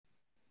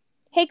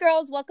Hey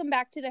girls, welcome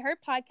back to the Her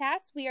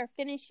Podcast. We are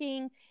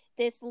finishing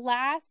this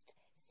last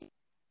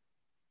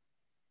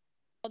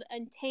called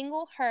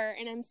Untangle Her,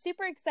 and I'm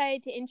super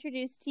excited to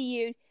introduce to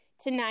you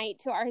tonight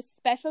to our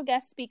special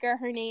guest speaker.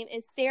 Her name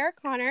is Sarah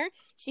Connor.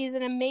 She's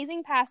an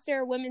amazing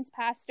pastor, women's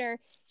pastor.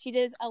 She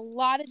does a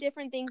lot of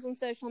different things on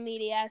social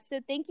media. So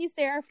thank you,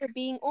 Sarah, for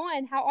being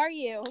on. How are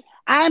you?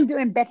 I'm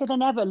doing better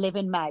than ever,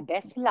 living my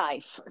best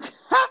life.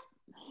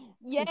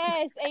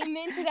 Yes,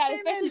 amen to that,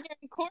 especially Amen.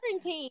 during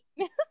quarantine.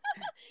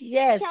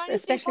 Yes, Trying to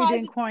stay especially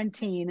during positive.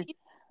 quarantine.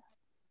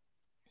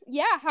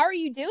 Yeah, how are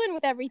you doing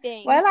with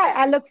everything? Well,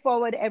 I look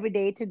forward every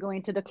day to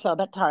going to the club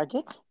at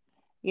Target.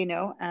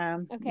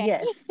 Okay.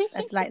 Yes,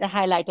 that's like the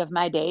highlight of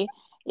my day.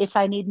 If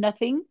I need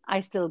nothing,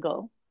 I still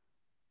go.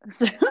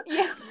 So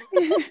Yeah.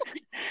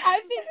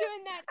 I've been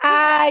doing that too.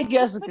 I I just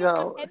just put in my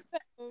go.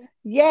 headphones.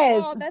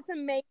 Yes. Oh, that's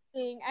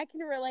amazing. I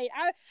can relate.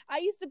 I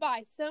used to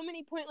buy so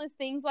many pointless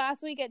things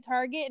last week at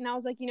Target, and I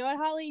was like, you know what,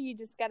 Holly, you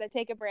just got to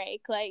take a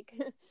break. Like,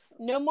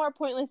 no more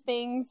pointless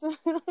things.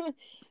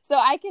 So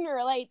I can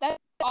relate. That's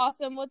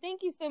awesome. Well,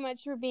 thank you so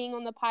much for being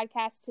on the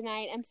podcast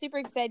tonight. I'm super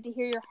excited to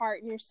hear your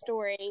heart and your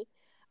story.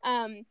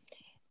 Um,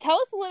 Tell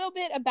us a little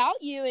bit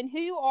about you and who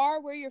you are,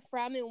 where you're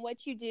from, and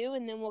what you do,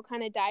 and then we'll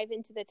kind of dive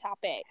into the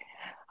topic.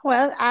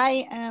 Well,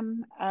 I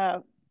am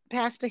a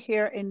pastor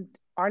here in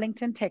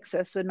Arlington,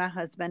 Texas, with my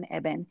husband,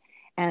 Eben,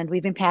 and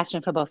we've been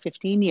pastoring for about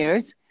 15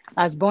 years.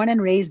 I was born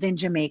and raised in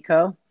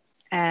Jamaica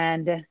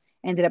and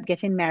ended up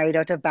getting married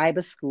out of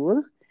Bible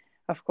school,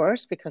 of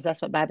course, because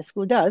that's what Bible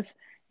school does,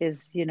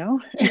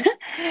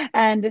 Mhm.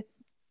 and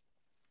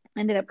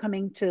ended up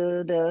coming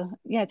to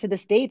the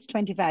States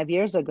 25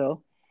 years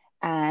ago.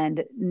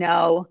 And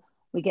now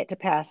we get to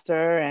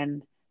pastor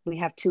and we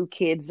have two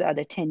kids,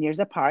 they're 10 years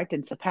apart.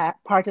 And so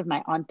part of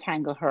my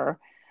Untangle Her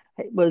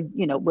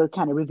will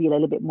kind of reveal a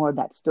little bit more of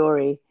that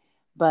story.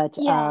 But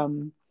Yeah.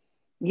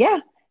 yeah,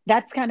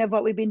 that's kind of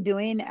what we've been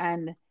doing.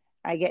 And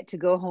I get to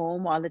go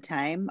home all the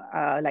time,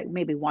 like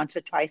maybe once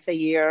or twice a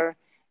year.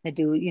 I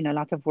do, a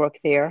lot of work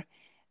there.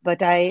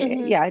 But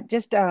Hmm. yeah,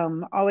 just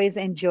always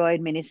enjoyed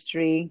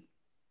ministry.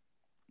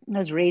 I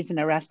was raised in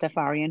a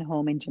Rastafarian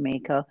home in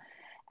Jamaica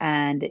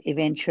and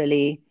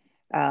eventually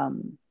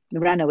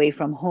ran away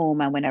from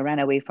home. And when I ran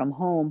away from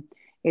home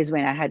is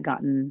when I had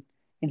gotten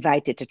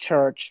invited to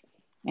church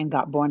and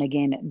got born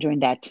again during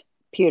that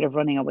period of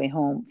running away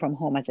home from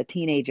home as a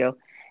teenager.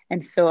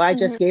 And so I Hmm.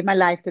 just gave my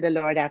life to the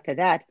Lord after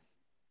that,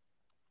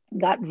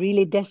 got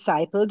really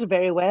discipled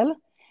very well,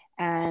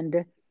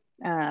 and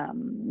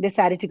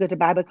decided to go to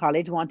Bible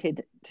college,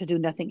 wanted to do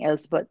nothing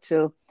else but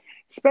to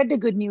spread the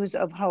good news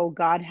of how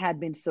God had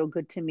been so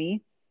good to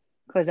me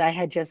because I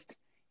had just,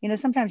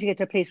 sometimes you get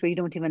to a place where you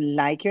don't even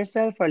like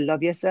yourself or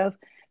love yourself.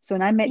 So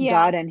when I met Yeah.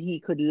 God and He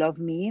could love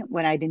me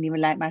when I didn't even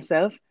like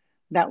myself,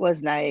 that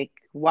was like,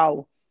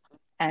 wow.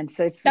 And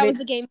so That was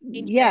the game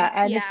changer. yeah,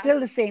 and it's Yeah. still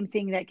the same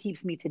thing that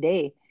keeps me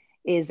today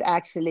is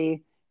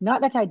actually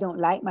not that I don't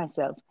like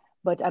myself,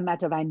 but a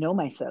matter of I know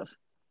myself.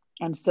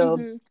 And so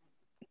Hmm.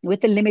 with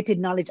the limited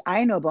knowledge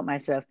I know about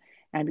myself,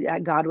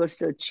 and God will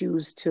still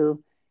choose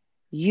to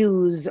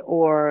use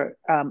or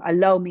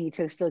allow me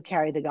to still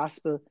carry the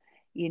gospel,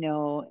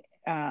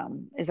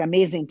 is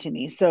amazing to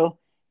me. So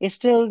it's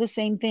still the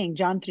same thing.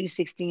 John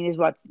 3:16 is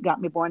what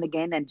got me born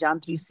again, and John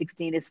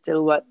 3:16 is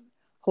still what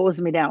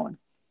holds me down.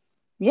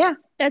 Yeah.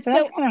 That's So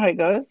that's so kind of how it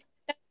goes.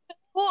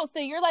 cool. So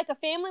you're like a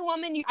family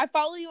woman. I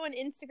follow you on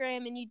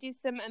Instagram and you do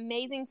some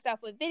amazing stuff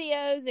with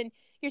videos and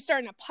you're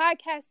starting a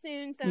podcast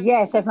soon. So I'm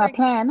Yes, that's super my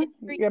excited plan.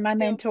 for You're my you.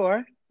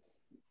 mentor.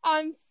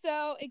 I'm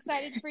so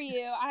excited for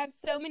you. I have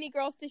so many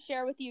girls to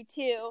share with you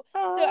too. So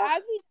Oh.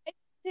 as we get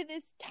to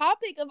this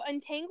topic of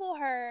Untangle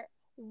Her,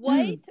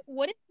 what Mm.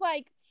 what is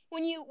like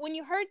when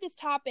you heard this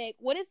topic,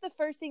 what is the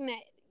first thing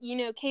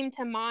that came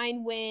to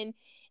mind when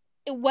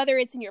whether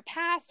it's in your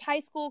past, high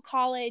school,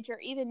 college, or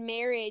even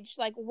marriage,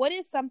 like what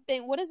is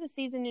a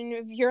season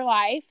of your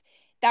life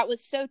that was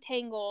so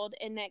tangled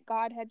and that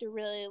God had to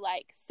really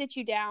like sit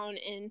you down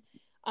and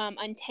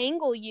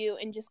untangle you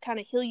and just kind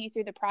of heal you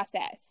through the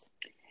process?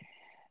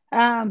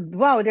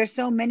 Wow, there's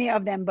so many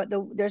of them, but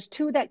there's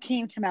two that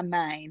came to my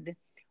mind.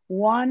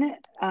 One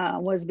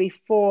was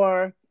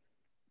before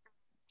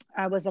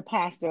I was a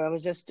pastor. I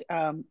was just,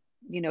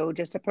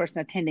 just a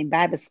person attending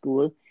Bible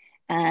school,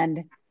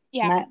 and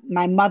Yeah.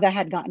 my mother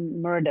had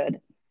gotten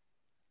murdered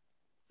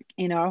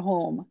in our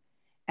home,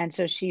 and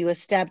so she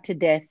was stabbed to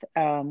death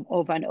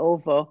over and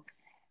over,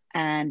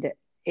 and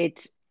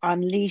it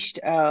unleashed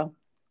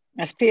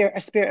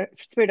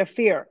spirit of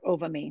fear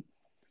over me,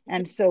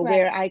 and so Right.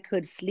 where I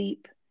could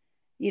sleep,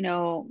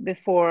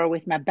 before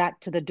with my back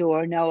to the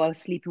door, now I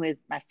was sleeping with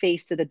my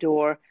face to the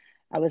door.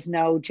 I was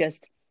now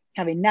just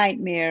having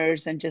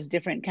nightmares and just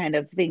different kind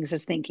of things,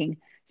 just thinking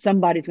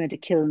somebody's going to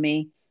kill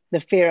me. The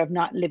fear of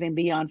not living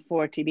beyond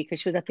 40 because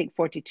she was, I think,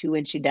 42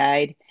 when she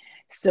died.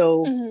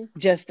 So Hmm.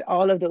 just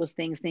all of those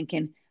things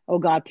thinking, oh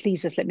God,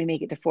 please just let me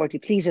make it to 40.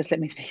 Please just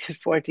let me make it to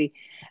 40.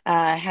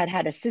 I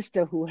had a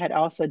sister who had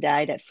also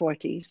died at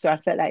 40. So I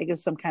felt like it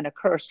was some kind of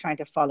curse trying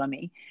to follow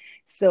me.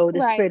 So the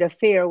Right. spirit of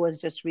fear was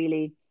just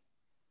really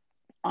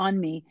on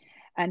me.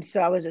 And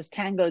so I was just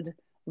tangled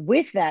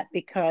with that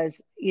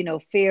because,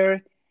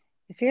 fear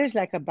is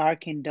like a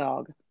barking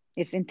dog.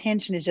 Its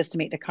intention is just to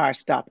make the car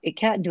stop. It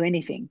can't do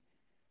anything,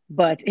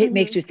 but it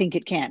makes Mhm. you think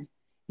it can.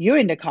 You're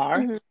in the car,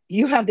 Mhm.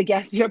 you have the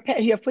gas, your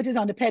foot is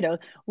on the pedal,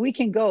 we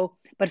can go,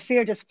 but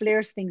fear just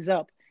flares things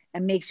up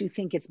and makes you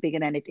think it's bigger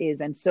than it is.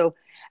 And so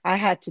I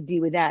had to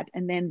deal with that.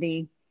 And then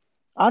the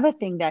other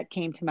thing that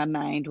came to my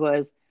mind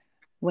was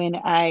when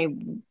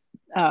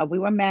we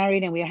were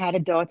married and we had a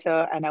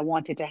daughter, and I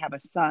wanted to have a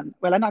son.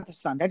 Well, not a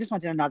son. I just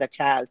wanted another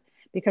child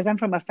because I'm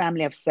from a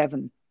family of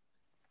seven,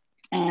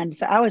 and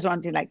so I was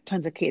wanting like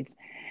tons of kids,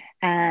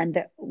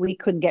 and we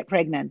couldn't get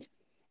pregnant,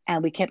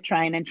 and we kept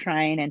trying and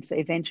trying, and so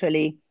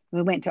eventually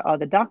we went to all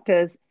the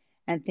doctors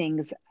and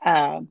things.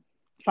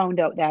 Found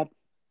out that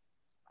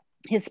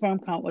his sperm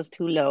count was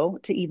too low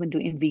to even do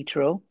in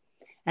vitro.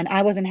 And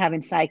I wasn't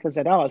having cycles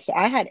at all. So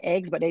I had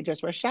eggs, but they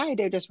just were shy.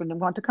 They just didn't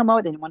want to come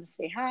out. They didn't want to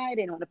say hi.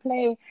 They didn't want to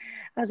play.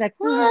 I was like,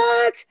 Mhm.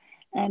 what?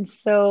 And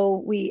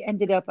so we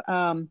ended up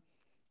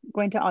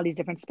going to all these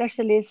different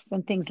specialists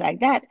and things like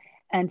that.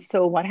 And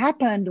so what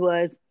happened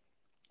was,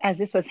 as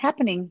this was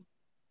happening,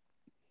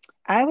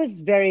 I was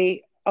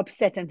very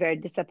upset and very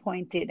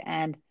disappointed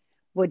and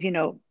would,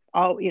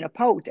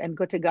 pout and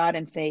go to God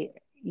and say,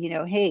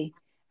 hey,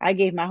 I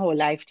gave my whole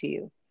life to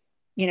you.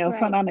 From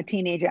Right. I'm a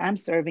teenager, I'm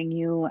serving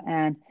you.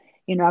 And,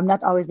 I've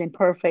not always been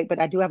perfect, but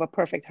I do have a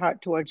perfect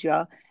heart towards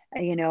you,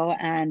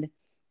 and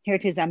here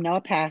it is. I'm now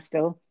a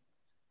pastor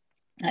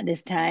at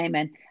this time,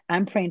 and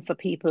I'm praying for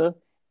people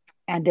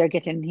and they're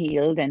getting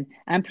healed. And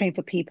I'm praying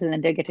for people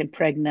and they're getting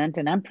pregnant.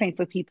 And I'm praying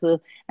for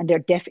people and their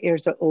deaf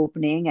ears are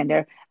opening and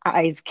their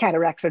eyes,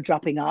 cataracts are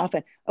dropping off.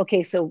 And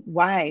okay, so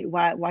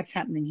what's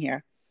happening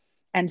here?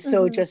 And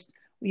so Mhm. just,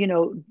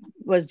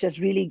 was just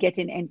really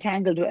getting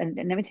entangled. And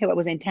let me tell you what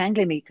was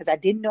entangling me, because I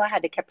didn't know I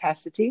had the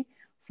capacity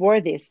for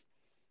this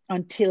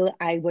until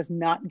I was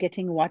not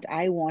getting what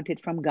I wanted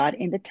from God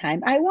in the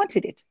time I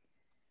wanted it.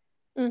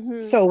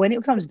 Mhm. So when it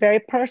becomes very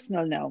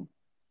personal now,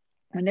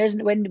 when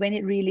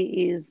it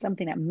really is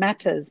something that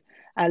matters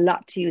a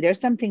lot to you, there's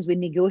some things we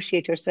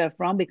negotiate ourselves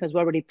from because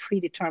we're already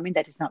predetermined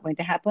that it's not going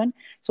to happen.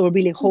 So we're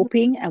really Mhm.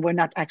 hoping, and we're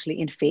not actually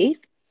in faith.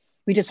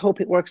 We just hope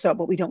it works out,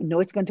 but we don't know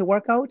it's going to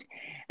work out.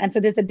 And so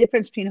there's a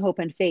difference between hope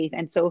and faith.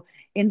 And so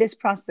in this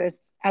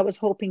process, I was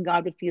hoping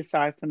God would feel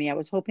sorry for me. I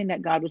was hoping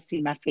that God would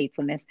see my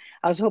faithfulness.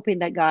 I was hoping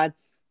that God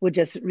would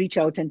just reach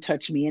out and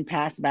touch me and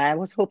pass by. I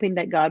was hoping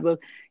that God will,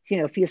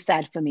 feel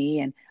sad for me.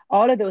 And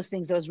all of those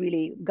things, I was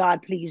really,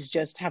 God, please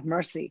just have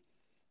mercy,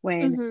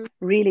 when Mhm.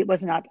 really it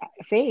was not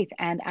faith.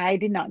 And I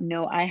did not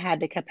know I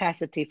had the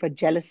capacity for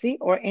jealousy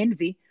or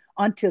envy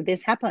until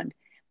this happened,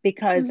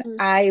 because Mhm.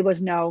 I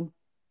was now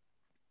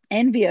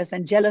envious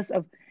and jealous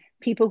of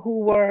people who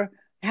were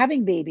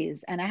having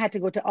babies. And I had to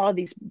go to all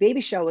these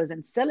baby showers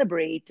and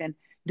celebrate and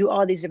do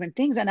all these different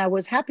things. And I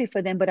was happy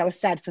for them, but I was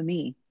sad for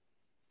me.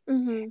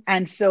 Mhm.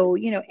 And so,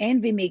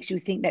 envy makes you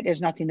think that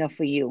there's not enough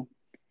for you.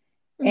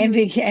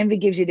 Mhm. Envy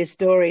gives you the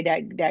story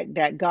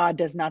that God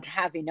does not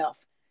have enough.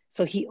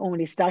 So he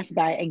only stops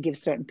by and gives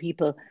certain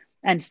people.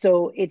 And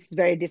so it's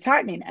very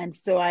disheartening. And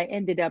so I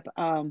ended up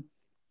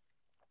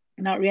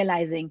not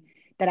realizing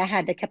that I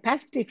had the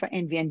capacity for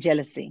envy and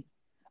jealousy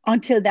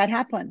until that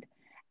happened.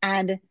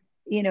 And,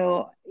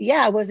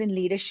 yeah, I was in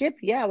leadership.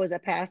 Yeah, I was a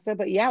pastor,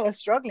 but yeah, I was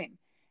struggling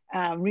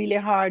really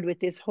hard with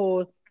this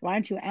whole, why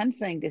aren't you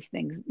answering these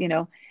things,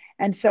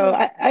 And so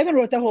Yeah. I even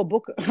wrote the whole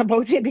book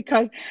about it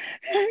because,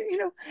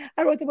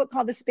 I wrote a book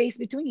called The Space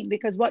Between,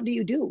 because what do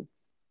you do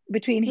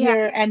between Yeah.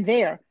 here and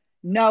there,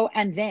 no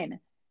and then?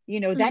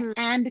 That Mhm.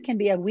 and can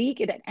be a week,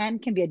 that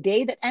and can be a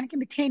day, that and can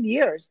be 10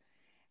 years.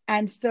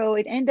 And so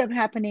it ended up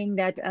happening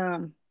that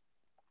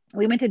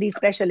we went to these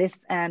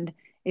specialists, and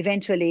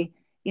eventually,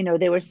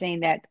 they were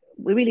saying that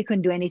we really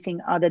couldn't do anything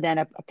other than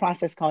a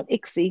process called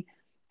ICSI.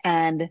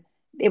 And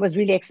it was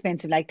really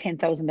expensive, like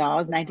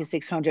 $10,000,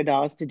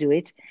 $9,600 to do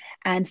it.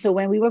 And so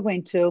when we were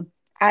going to,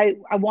 I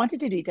wanted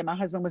to do it. And my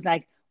husband was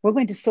like, we're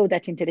going to sow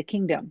that into the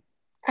kingdom.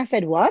 I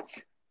said,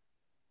 what?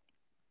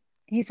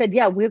 He said,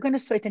 yeah, we're going to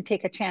sow it and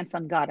take a chance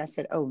on God. I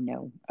said, oh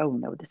no,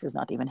 this is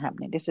not even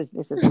happening.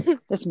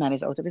 This man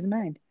is out of his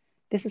mind.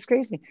 This is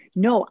crazy.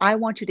 No, I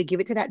want you to give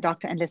it to that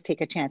doctor and let's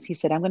take a chance. He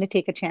said, I'm going to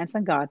take a chance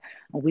on God,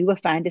 and we will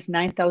find this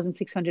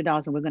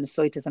 $9,600 and we're going to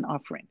sow it as an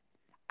offering.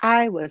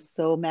 I was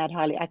so mad,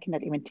 Holly. I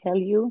cannot even tell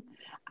you.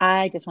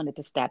 I just wanted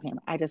to stab him.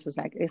 I just was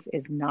like, this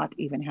is not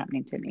even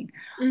happening to me.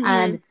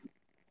 And Mhm.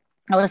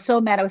 I was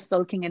so mad. I was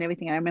sulking and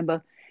everything. I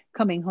remember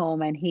coming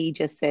home and he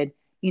just said,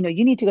 you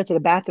need to go to the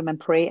bathroom and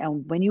pray.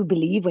 And when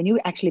you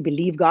actually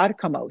believe, God,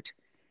 come out.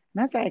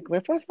 And I was like,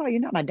 well, first of all,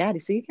 you're not my daddy,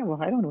 so you can,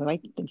 well, I don't know. I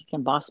think you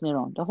can boss me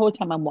around. The whole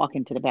time I'm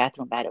walking to the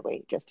bathroom, by the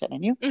way, just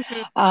telling you.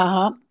 Mhm.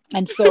 Uh-huh.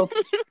 And so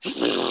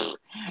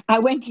I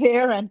went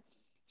there and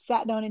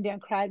sat down in there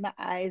and cried my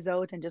eyes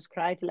out and just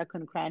cried till I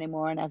couldn't cry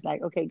anymore. And I was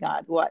like, okay,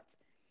 God, what?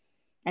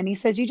 And he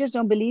says, you just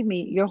don't believe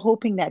me. You're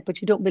hoping that, but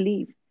you don't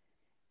believe.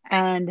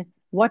 And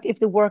what if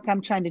the work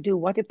I'm trying to do,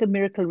 what if the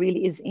miracle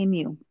really is in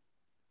you?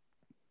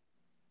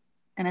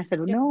 And I said,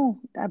 well, Yeah. no,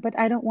 but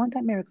I don't want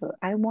that miracle.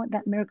 I want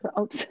that miracle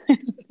outside.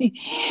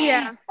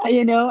 Yeah.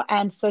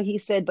 And so he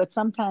said, but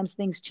sometimes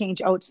things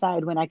change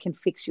outside when I can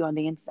fix you on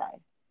the inside.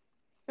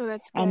 Oh,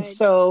 that's And good.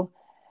 so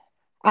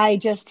I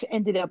just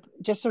ended up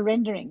just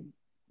surrendering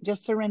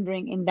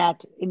in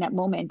that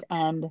moment.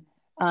 And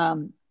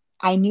um,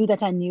 I knew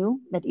that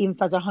even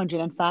if I was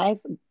 105,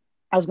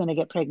 I was going to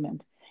get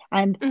pregnant.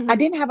 And I Hmm.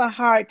 didn't have a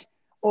heart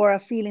or a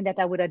feeling that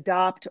I would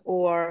adopt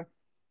or,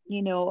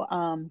 you know,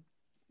 um,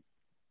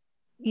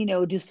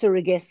 do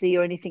surrogacy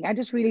or anything. I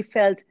just really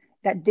felt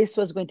that this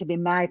was going to be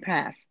my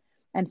path.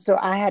 And so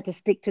I had to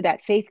stick to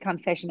that faith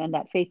confession and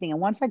that faith thing. And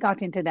once I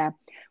got into that,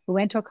 we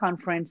went to a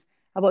conference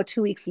about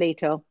 2 weeks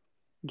later,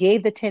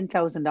 gave the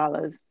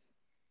 $10,000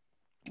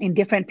 in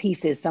different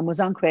pieces. Some was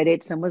on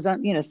credit, some was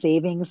on,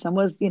 savings, some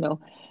was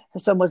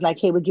like,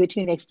 hey, we'll give it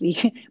to you next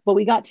week. But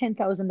we got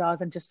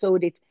 $10,000 and just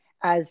sowed it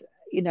as,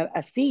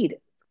 a seed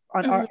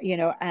on Hmm. our,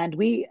 and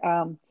we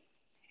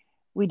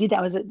did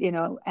that was,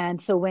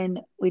 and so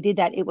when we did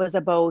that, it was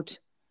about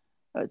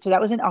so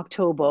that was in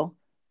October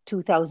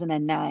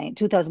 2009,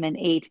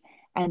 2008.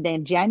 And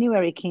then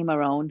January came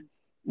around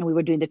and we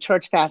were doing the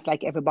church fast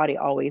like everybody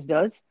always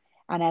does.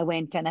 And I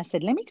went and I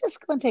said, let me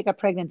just go and take a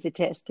pregnancy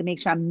test to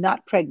make sure I'm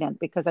not pregnant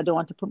because I don't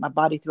want to put my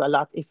body through a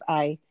lot if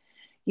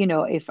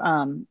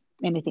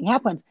anything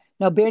happens.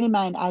 Now, bearing in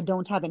mind, I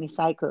don't have any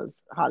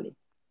cycles, Holly.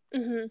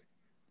 Hmm.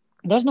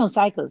 There's no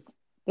cycles.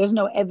 There's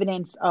no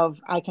evidence of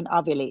I can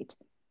ovulate,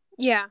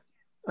 Yeah.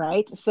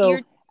 right? You're So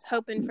just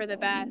hoping for the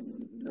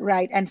best.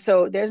 right. And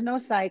so there's no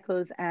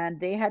cycles. And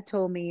they had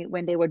told me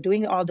when they were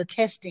doing all the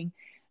testing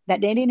that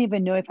they didn't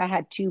even know if I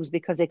had tubes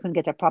because they couldn't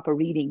get a proper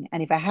reading.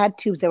 And if I had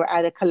tubes, they were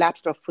either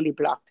collapsed or fully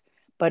blocked.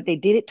 But they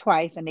did it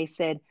twice and they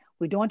said,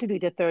 we don't want to do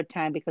it a third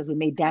time because we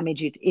may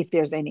damage it if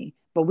there's any,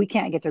 but we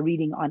can't get a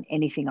reading on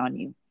anything on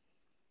you.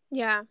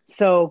 Yeah.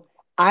 So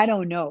I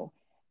don't know.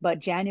 But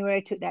January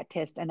I took that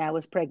test and I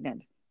was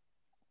pregnant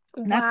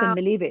and I couldn't Wow.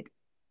 believe it.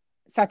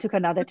 So I took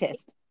another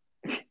test.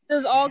 It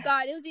was all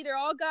God. It was either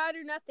all God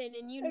or nothing,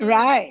 and you knew in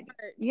Right. your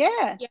heart.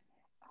 Yeah. Yeah.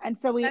 And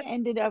so we That's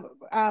ended up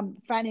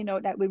finding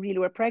out that we really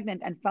were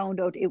pregnant and found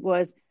out it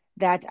was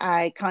that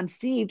I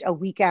conceived a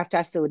week after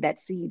I sowed that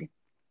seed.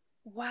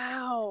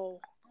 wow.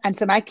 And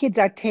so my kids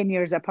are 10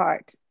 years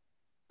apart.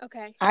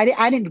 Okay.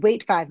 I didn't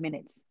wait 5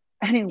 minutes.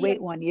 I didn't Yeah.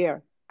 wait 1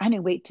 year. I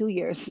didn't wait 2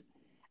 years.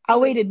 I You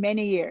wait. waited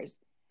many years.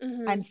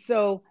 Hmm. And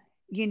so,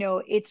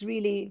 it's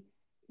really,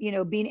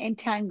 being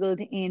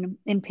entangled in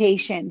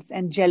impatience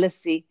and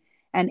jealousy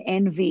and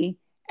envy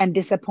and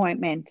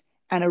disappointment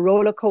and a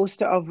roller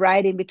coaster of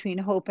riding between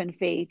hope and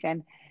faith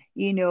and,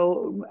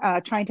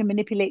 trying to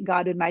manipulate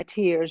God with my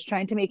tears,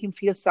 trying to make him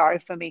feel sorry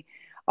for me,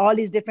 all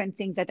these different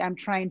things that I'm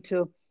trying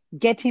to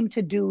get him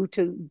to do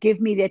to give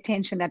me the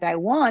attention that I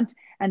want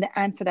and the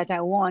answer that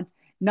I want,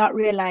 not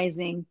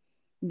realizing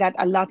that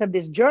a lot of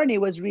this journey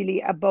was really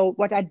about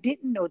what I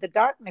didn't know, the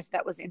darkness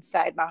that was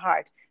inside my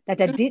heart, that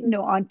I didn't Hmm.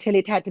 know until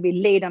it had to be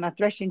laid on a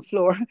threshing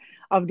floor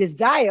of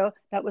desire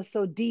that was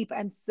so deep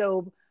and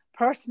so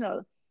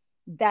personal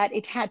that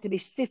it had to be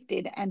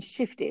sifted and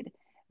shifted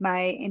my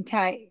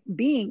entire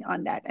being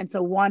on that. And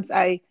so once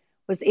I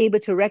was able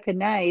to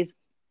recognize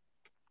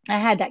I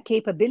had that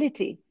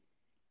capability,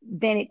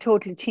 then it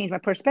totally changed my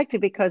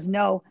perspective because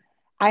no,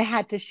 I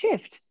had to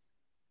shift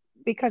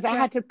because I Right.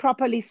 had to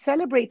properly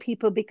celebrate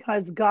people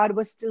because God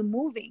was still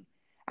moving.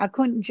 I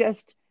couldn't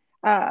just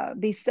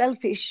be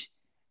selfish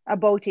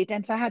about it,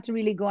 and so I had to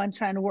really go and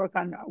try and work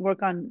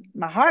on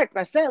my heart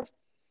myself.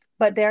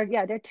 But they're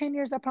 10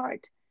 years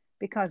apart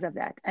because of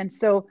that, and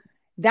so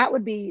that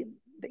would be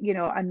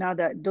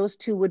another. Those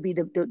two would be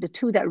the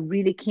two that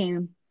really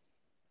came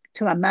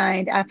to my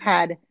mind. I've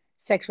had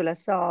sexual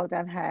assault.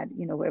 I've had,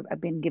 where I've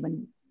been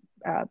given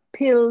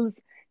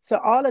pills. So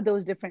all of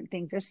those different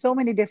things. There's so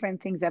many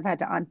different things I've had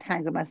to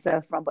untangle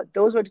myself from, but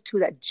those were the two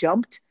that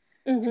jumped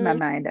to my Hmm.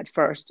 mind at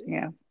first.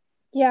 Yeah.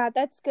 Yeah,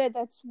 that's good.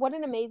 That's what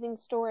an amazing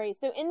story.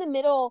 So in the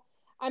middle,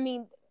 I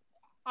mean,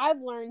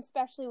 I've learned,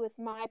 especially with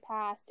my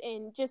past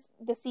and just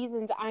the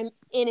seasons I'm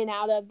in and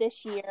out of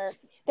this year,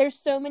 there's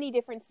so many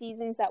different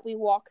seasons that we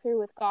walk through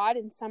with God,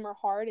 and some are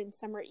hard and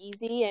some are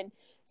easy and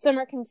some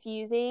are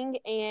confusing.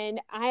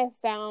 And I have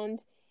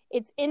found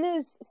it's in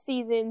those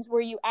seasons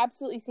where you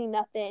absolutely see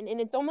nothing.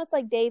 And it's almost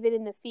like David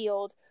in the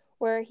field,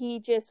 where he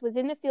just was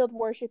in the field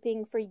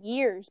worshiping for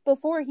years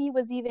before he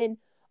was even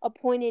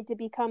appointed to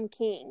become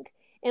king.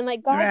 And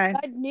like Right.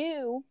 God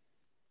knew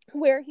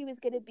where he was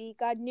going to be.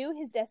 God knew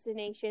his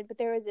destination, but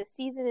there was a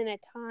season and a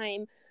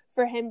time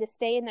for him to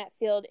stay in that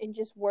field and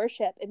just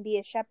worship and be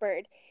a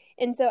shepherd.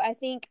 And so I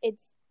think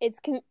it's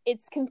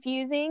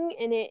confusing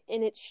and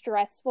it's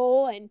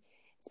stressful, and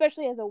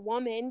especially as a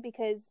woman,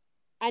 because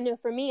I know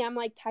for me, I'm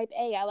like type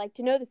A. I like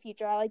to know the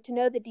future. I like to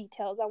know the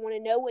details. I want to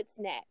know what's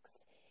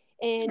next.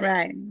 And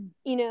Right.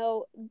 you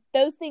know,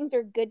 those things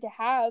are good to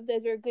have.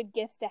 Those are good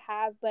gifts to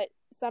have, but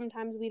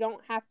sometimes we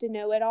don't have to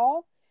know it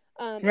all.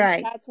 And so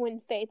Right. that's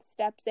when faith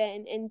steps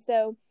in. And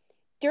so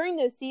during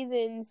those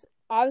seasons,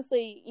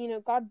 obviously,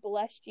 God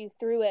blessed you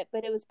through it,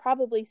 but it was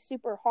probably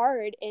super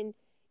hard. And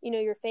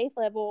your faith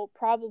level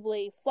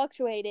probably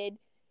fluctuated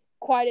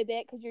quite a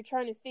bit because you're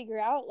trying to figure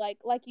out,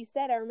 like you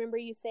said, I remember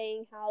you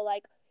saying how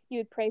like you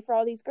would pray for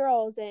all these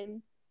girls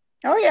and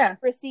Oh yeah.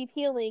 receive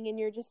healing, and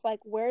you're just like,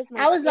 where's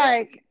my I was kid?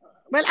 like,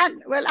 I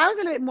was a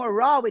little bit more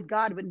raw with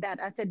God with that.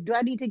 I said, do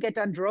I need to get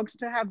on drugs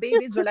to have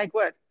babies or like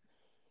what?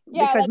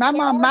 Yeah, Because like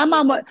where are my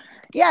mom you? was,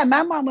 yeah,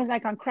 my mom was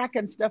like on crack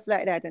and stuff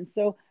like that. And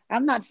so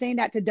I'm not saying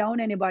that to down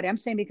anybody. I'm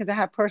saying because I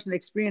have personal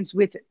experience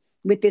with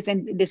this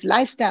and this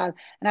lifestyle.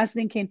 And I was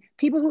thinking,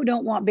 people who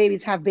don't want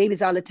babies have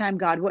babies all the time.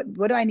 God, what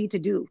do I need to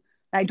do?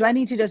 Like, do Yeah, I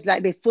need to just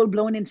like be full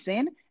blown in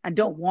sin and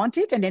don't want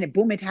it, and then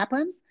boom, it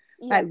happens?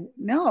 yeah. Like,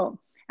 no.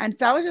 And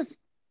so I was just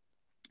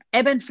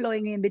ebb and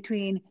flowing in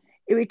between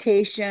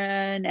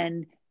irritation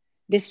and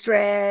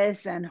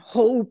distress and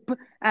hope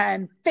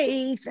and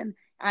faith,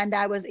 and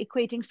I was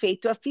equating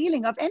faith to a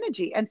feeling of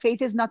energy, and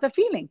faith is not a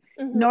feeling,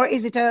 Mm-hmm. nor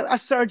is it a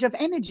surge of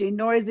energy,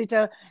 nor is it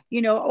a,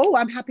 oh,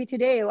 I'm happy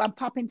today, or I'm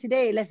popping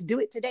today, let's do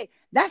it today.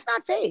 That's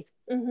not faith.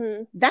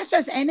 Mm-hmm. That's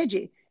just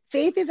energy.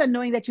 Faith is a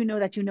knowing that you know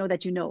that you know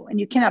that you know, and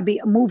you cannot be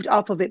moved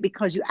off of it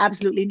because you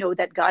absolutely know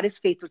that God is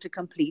faithful to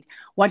complete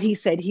what he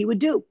said he would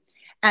do.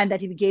 And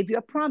that if he gave you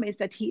a promise,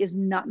 that he is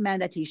not man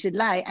that he should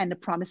lie. And the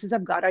promises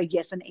of God are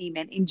yes and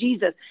amen in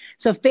Jesus.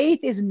 So faith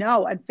is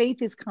no, and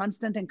faith is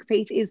constant, and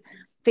faith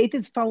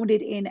is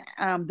founded in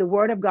the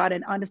word of God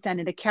and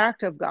understanding the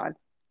character of God.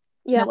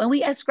 Yeah. Now, when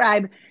we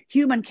ascribe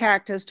human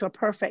characters to a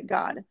perfect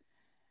God,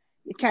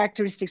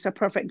 characteristics of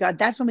perfect God,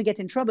 that's when we get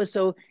in trouble.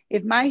 So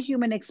if my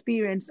human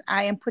experience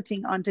I am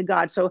putting onto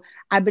God, so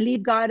I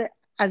believe God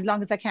as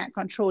long as I can't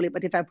control it.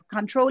 But if I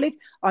control it,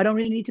 I don't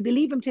really need to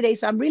believe him today.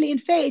 So I'm really in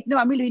faith. No,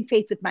 I'm really in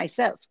faith with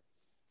myself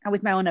and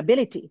with my own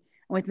ability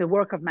and with the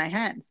work of my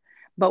hands.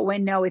 But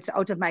when now it's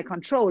out of my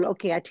control,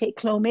 okay, I take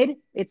Clomid,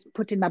 it's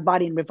putting my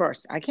body in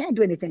reverse. I can't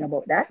do anything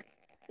about that.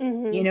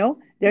 Mm-hmm.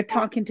 They're Yeah.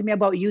 talking to me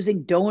about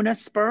using donor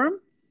sperm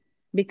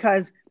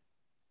because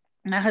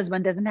my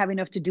husband doesn't have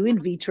enough to do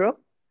in vitro.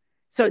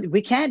 So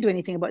we can't do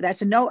anything about that.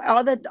 So no,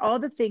 all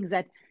the things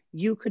that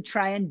you could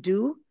try and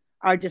do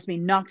are just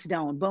being knocked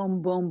down,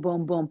 boom, boom,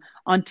 boom, boom,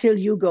 until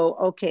you go,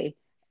 okay,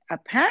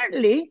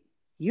 apparently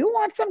you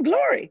want some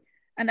glory.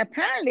 And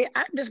apparently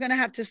I'm just going to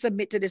have to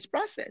submit to this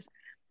process.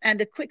 And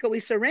the quicker we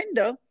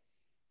surrender,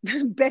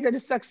 the better the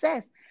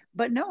success.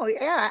 But no,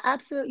 yeah, I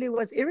absolutely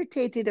was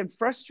irritated and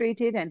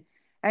frustrated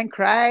and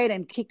cried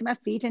and kicked my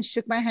feet and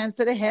shook my hands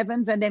to the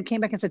heavens and then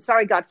came back and said,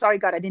 sorry, God,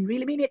 I didn't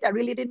really mean it. I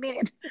really didn't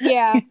mean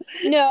Yeah. it.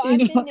 No, you I've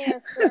been know?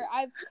 there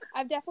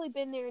I've definitely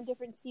been there in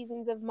different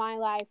seasons of my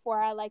life where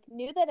I like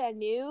knew that I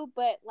knew,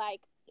 but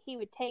like he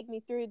would take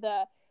me through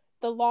the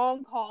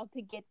long haul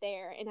to get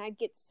there, and I'd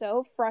get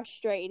so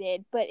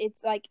frustrated. But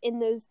it's like in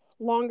those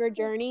longer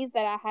journeys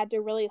that I had to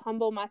really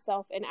humble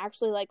myself and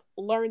actually like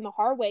learn the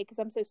hard way because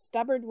I'm so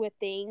stubborn with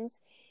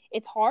things.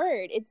 It's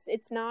hard.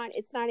 It's not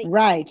an easy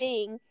Right.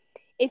 thing.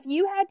 If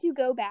you had to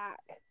go back,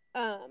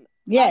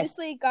 Yes.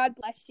 obviously God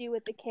blessed you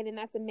with the kid, and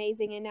that's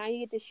amazing, and now you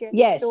get to share this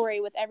Yes.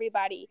 story with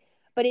everybody.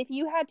 But if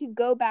you had to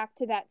go back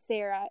to that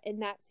Sarah in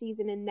that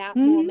season, in that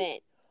Mhm.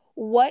 moment,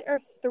 what are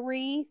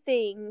 3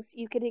 things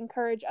you could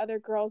encourage other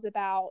girls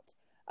about,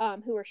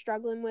 who are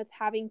struggling with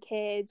having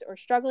kids or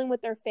struggling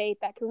with their faith,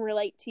 that can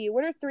relate to you?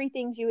 What are 3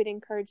 things you would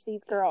encourage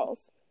these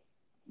girls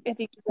if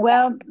you could go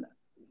Well, back?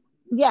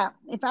 yeah,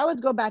 if I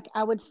would go back,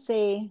 I would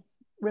say,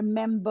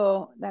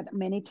 remember that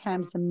many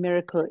times the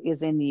miracle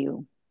is in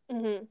you.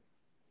 Mm-hmm.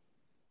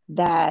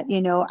 That,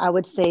 I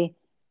would say,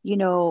 you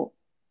know,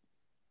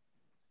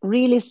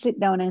 really sit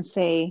down and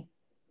say,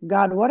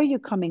 God, what are you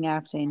coming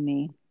after in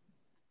me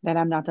that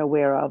I'm not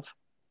aware of?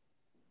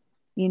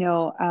 You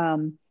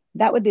know,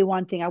 that would be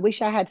one thing. I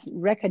wish I had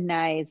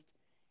recognized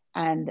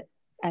and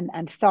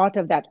and thought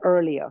of that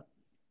earlier.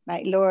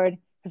 Like, Lord,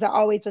 because I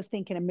always was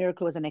thinking a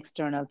miracle was an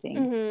external thing,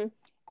 Mm-hmm.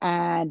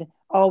 and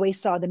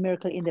always saw the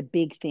miracle in the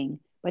big thing,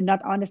 but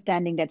not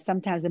understanding that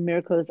sometimes the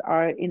miracles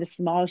are in the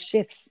small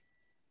shifts.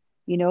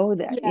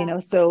 Yeah.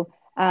 So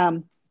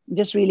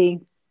just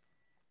really,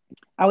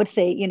 I would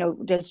say,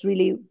 just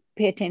really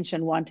pay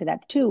attention, one, to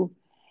that. Two,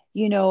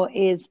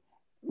 is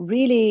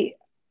really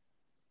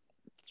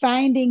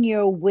finding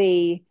your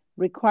way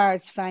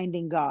requires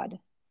finding God.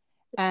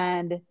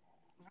 And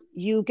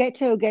you get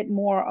to get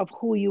more of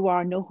who you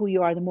are, know who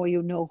you are, the more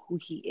you know who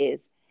He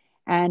is.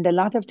 And a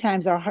lot of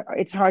times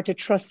it's hard to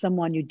trust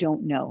someone you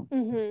don't know.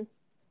 Mm-hmm.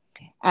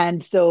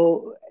 And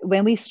so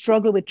when we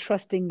struggle with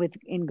trusting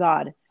in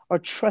God or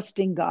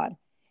trusting God,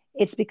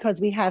 it's because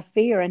we have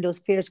fear, and those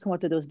fears come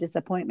out of those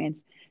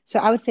disappointments. So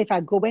I would say, if I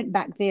went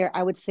back there,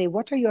 I would say,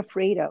 what are you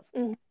afraid of,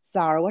 Mm-hmm.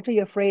 Sarah? What are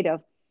you afraid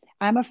of?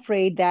 I'm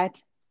afraid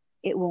that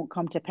it won't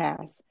come to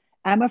pass.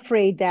 I'm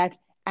afraid that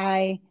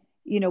I,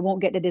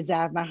 won't get the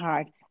desire of my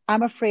heart.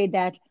 I'm afraid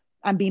that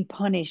I'm being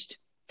punished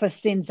for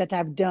sins that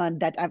I've done,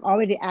 that I've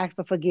already asked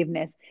for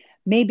forgiveness.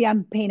 Maybe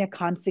I'm paying a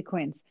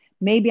consequence.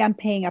 Maybe I'm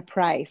paying a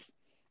price.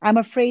 I'm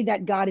afraid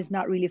that God is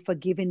not really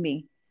forgiving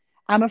me.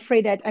 I'm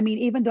afraid that, I mean,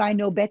 even though I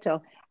know better,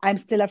 I'm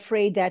still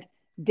afraid that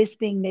this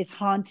thing is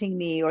haunting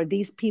me, or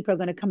these people are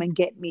going to come and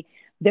get me.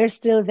 There's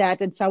still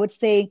that. And so I would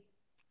say,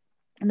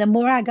 And the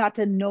more I got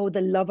to know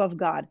the love of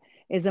God,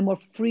 is the more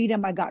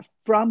freedom I got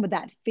from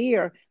that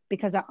fear,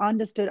 because I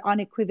understood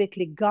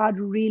unequivocally God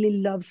really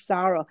loves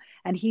Sarah,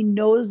 and he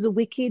knows the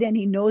wicked and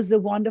he knows the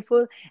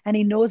wonderful and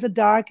he knows the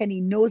dark and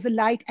he knows the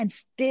light, and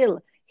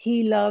still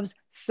he loves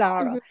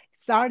Sarah. Hmm.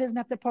 Sarah doesn't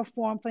have to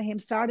perform for him.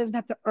 Sarah doesn't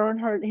have to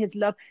earn his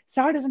love.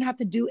 Sarah doesn't have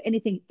to do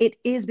anything. It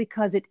is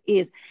because it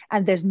is.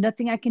 And there's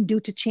nothing I can do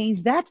to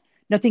change that.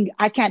 Nothing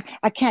I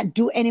can't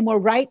do any more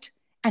right.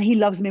 And he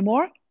loves me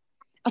more.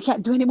 I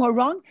can't do any more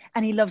wrong,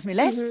 and he loves me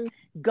less. Hmm.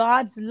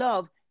 God's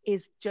love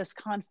is just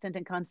constant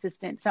and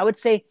consistent. So I would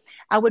say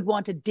I would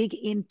want to dig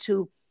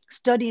into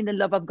studying the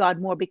love of God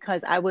more,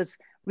 because I was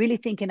really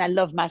thinking I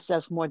love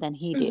myself more than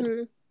he did.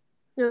 Hmm.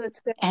 No, that's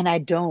good. And I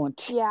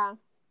don't. Yeah.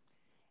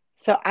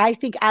 So I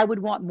think I would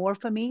want more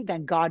for me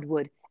than God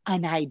would.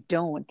 And I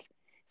don't.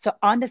 So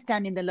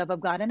understanding the love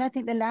of God. And I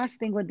think the last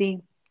thing would be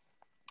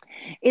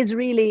is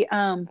really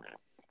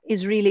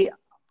is really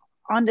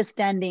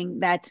understanding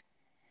that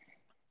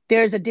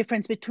there's a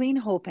difference between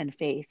hope and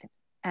faith.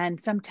 And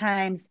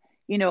sometimes,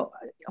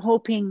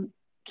 hoping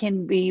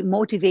can be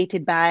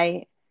motivated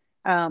by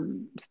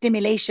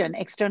stimulation,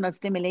 external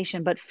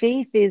stimulation, but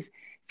faith is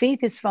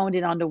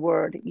founded on the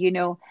word,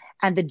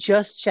 and the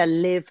just shall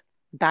live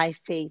by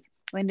faith.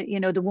 When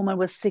the woman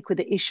was sick with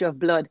the issue of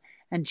blood,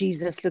 and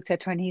Jesus looked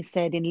at her and he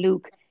said in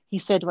Luke, he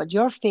said, "What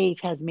your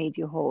faith has made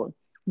you whole."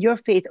 Your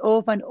faith,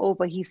 over and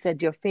over, he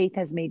said, your faith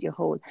has made you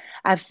whole.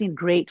 I've seen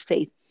great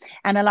faith.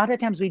 And a lot of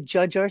times we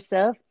judge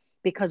ourselves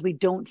because we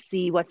don't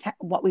see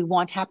what we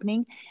want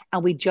happening,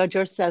 and we judge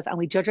ourselves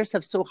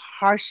so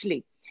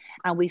harshly,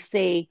 and we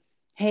say,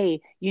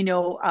 hey,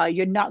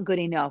 you're not good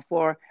enough,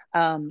 or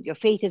your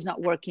faith is not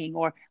working,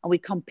 and we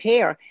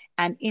compare.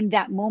 And in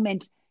that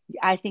moment,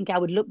 I think I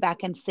would look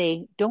back and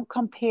say, don't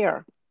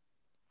compare.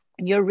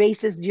 Your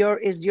race is your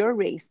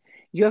race.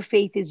 Your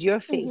faith is your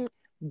faith.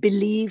 Hmm.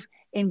 Believe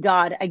in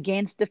God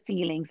against the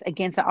feelings,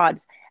 against the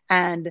odds.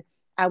 And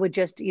I would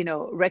just,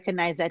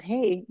 recognize that,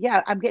 hey,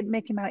 yeah,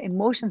 making my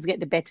emotions get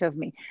the better of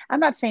me. I'm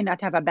not saying not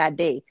to have a bad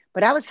day,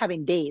 but I was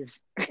having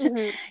days.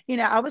 Hmm.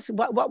 I was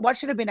what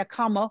should have been a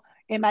comma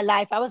in my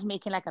life. I was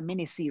making like a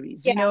mini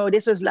series. Yeah.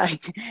 This was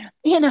like,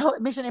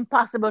 Mission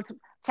Impossible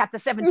chapter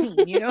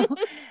 17.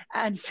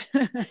 And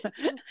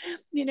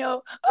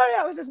or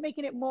I was just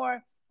making it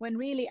more, when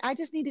really I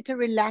just needed to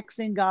relax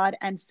in God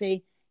and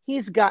say,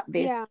 He's got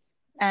this. Yeah.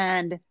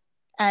 And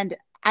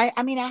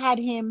I mean, I had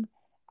him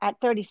at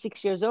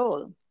 36 years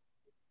old,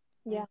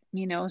 Yeah.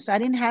 so I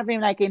didn't have him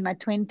like in my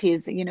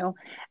 20s,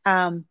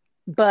 um,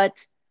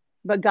 but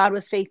God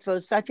was faithful.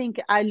 So I think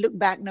I look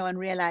back now and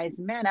realize,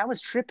 man, I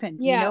was tripping,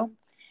 Yeah.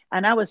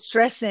 and I was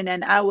stressing,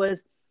 and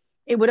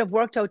it would have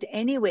worked out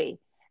anyway.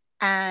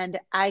 And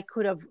I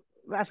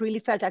really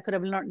felt I could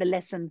have learned the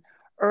lesson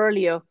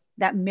earlier,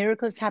 that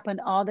miracles happen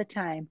all the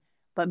time,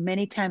 but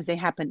many times they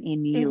happen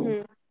in you.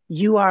 Hmm.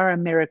 You are a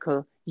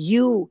miracle.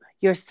 You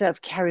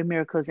yourself carry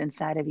miracles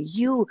inside of you.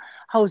 You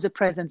house the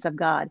presence of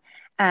God.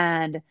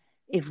 And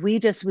if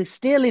we're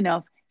still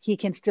enough, He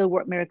can still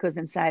work miracles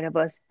inside of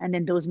us. And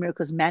then those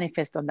miracles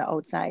manifest on the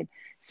outside.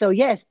 So,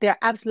 yes, there are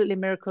absolutely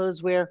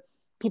miracles where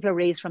people are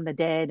raised from the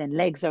dead and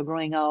legs are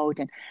growing out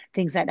and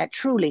things like that,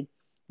 truly.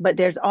 But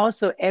there's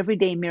also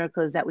everyday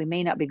miracles that we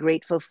may not be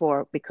grateful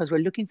for, because we're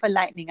looking for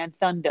lightning and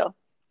thunder.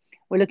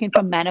 We're looking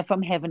for manna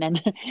from heaven and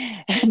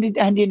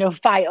and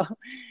fire.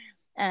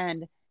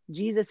 And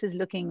Jesus is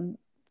looking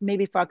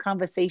maybe for a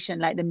conversation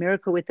like the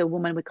miracle with the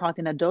woman we caught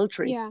in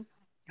adultery. Yeah.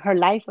 Her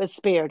life was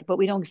spared, but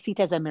we don't see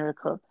it as a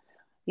miracle,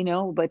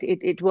 but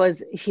it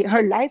was,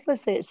 her life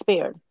was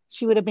spared.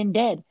 She would have been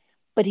dead,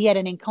 but he had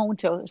an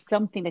encounter,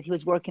 something that he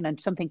was working on,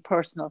 something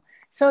personal.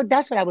 So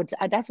that's what I would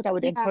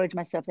Yeah. encourage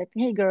myself, that,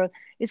 hey, girl,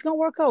 it's going to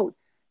work out.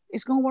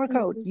 It's going to work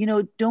out.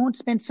 Hmm. Don't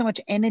spend so much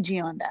energy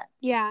on that.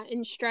 Yeah.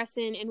 And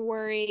stressing and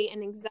worry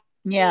and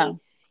Yeah. anxiety.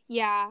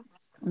 Yeah.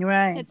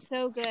 Right. That's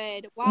so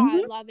good. Wow,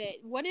 I Mm-hmm. love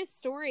it. What a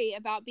story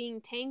about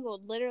being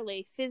tangled,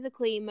 literally,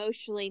 physically,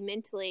 emotionally,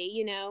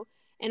 mentally.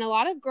 And a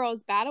lot of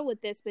girls battle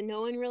with this, but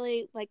no one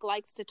really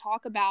likes to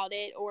talk about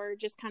it or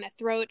just kind of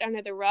throw it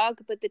under the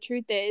rug. But the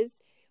truth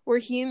is, we're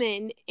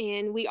human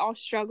and we all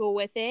struggle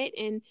with it.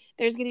 And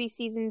there's going to be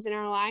seasons in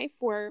our life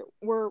where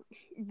we're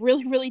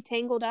really, really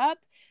tangled up.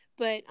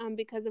 But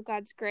because of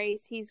God's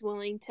grace, He's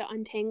willing to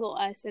untangle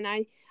us. And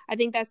I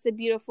think that's the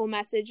beautiful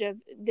message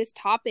of this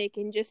topic,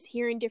 and just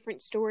hearing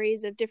different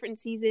stories of different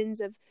seasons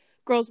of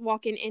girls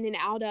walking in and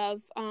out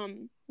of.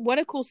 What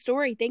a cool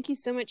story. Thank you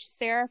so much,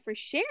 Sarah, for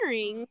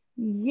sharing.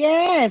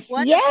 Yes.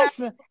 What a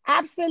Yes.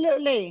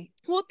 Absolutely.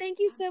 Well, thank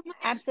you so much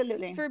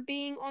Absolutely. for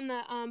being on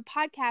the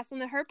podcast, on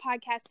the Her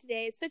podcast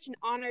today. It's such an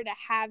honor to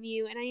have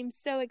you, and I am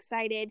so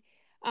excited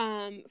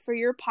for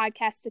your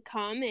podcast to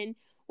come. And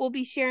we'll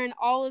be sharing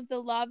all of the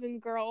love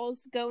and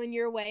girls going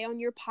your way on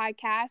your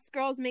podcast.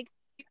 Girls, make sure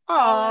you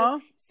follow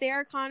Oh,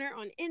 Sarah Connor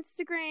on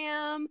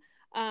Instagram.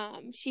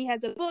 She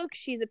has a book.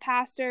 She's a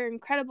pastor,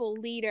 incredible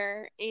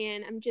leader,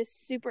 and I'm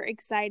just super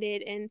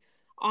excited and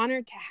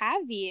honored to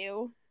have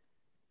you.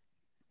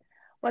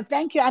 well,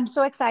 thank you. I'm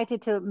so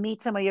excited to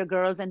meet some of your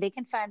girls, and they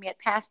can find me at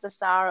Pastor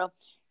Sarah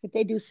If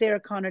they do Sarah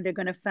Connor, they're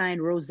going to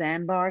find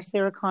Roseanne Barr,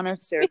 Sarah Connor,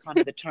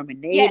 the Yes,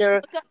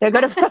 Terminator. They're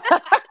going to.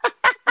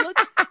 look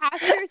up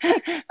Pastor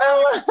Sarah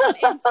on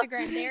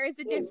Instagram. There is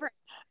a difference.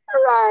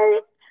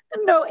 Right.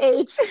 No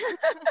H.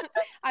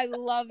 I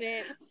love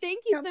it.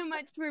 Thank you so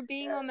much for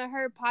being on the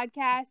Her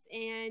podcast,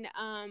 and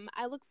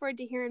I look forward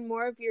to hearing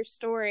more of your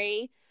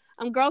story.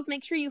 Girls,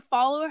 make sure you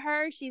follow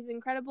her. She's an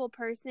incredible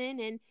person.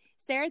 And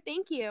Sarah,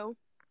 thank you.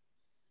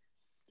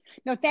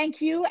 No,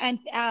 thank you. And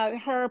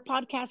her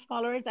podcast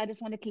followers, I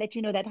just wanted to let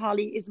you know that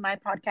Holly is my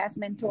podcast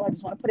mentor. I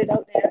just want to put it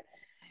out there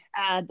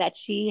that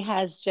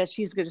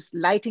she's just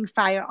lighting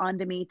fire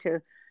under me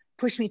to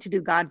push me to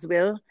do God's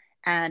will.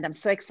 And I'm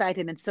so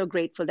excited and so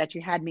grateful that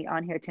you had me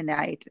on here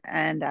tonight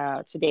and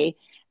today.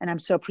 And I'm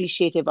so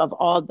appreciative of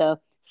all the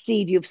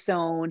seed you've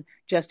sown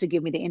just to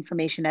give me the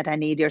information that I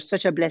need. You're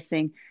such a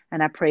blessing.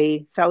 And I pray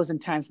 1,000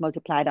 times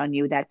multiplied on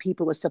you that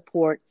people will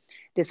support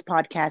this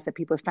podcast, that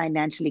people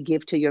financially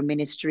give to your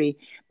ministry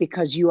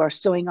because you are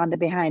sowing on the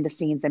behind the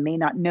scenes and may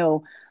not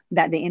know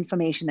that the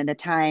information and the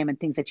time and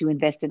things that you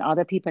invest in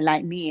other people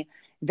like me,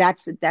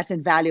 that's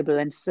invaluable.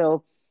 And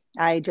so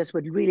I just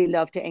would really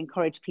love to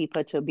encourage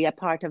people to be a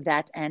part of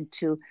that and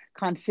to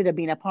consider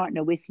being a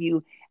partner with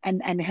you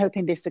and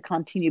helping this to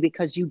continue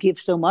because you give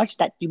so much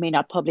that you may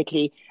not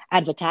publicly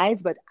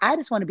advertise. But I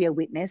just want to be a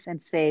witness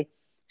and say,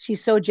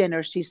 she's so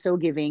generous, she's so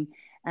giving.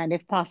 And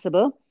if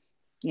possible,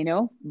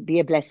 be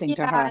a blessing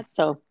to her.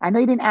 So I know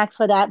you didn't ask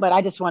for that, but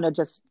I just want to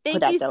just put that out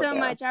there. Thank you so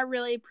much. I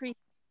really appreciate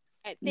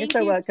it. Thank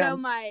you so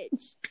much.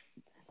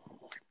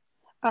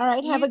 All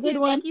right. Have a good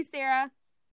one. Thank you, Sarah.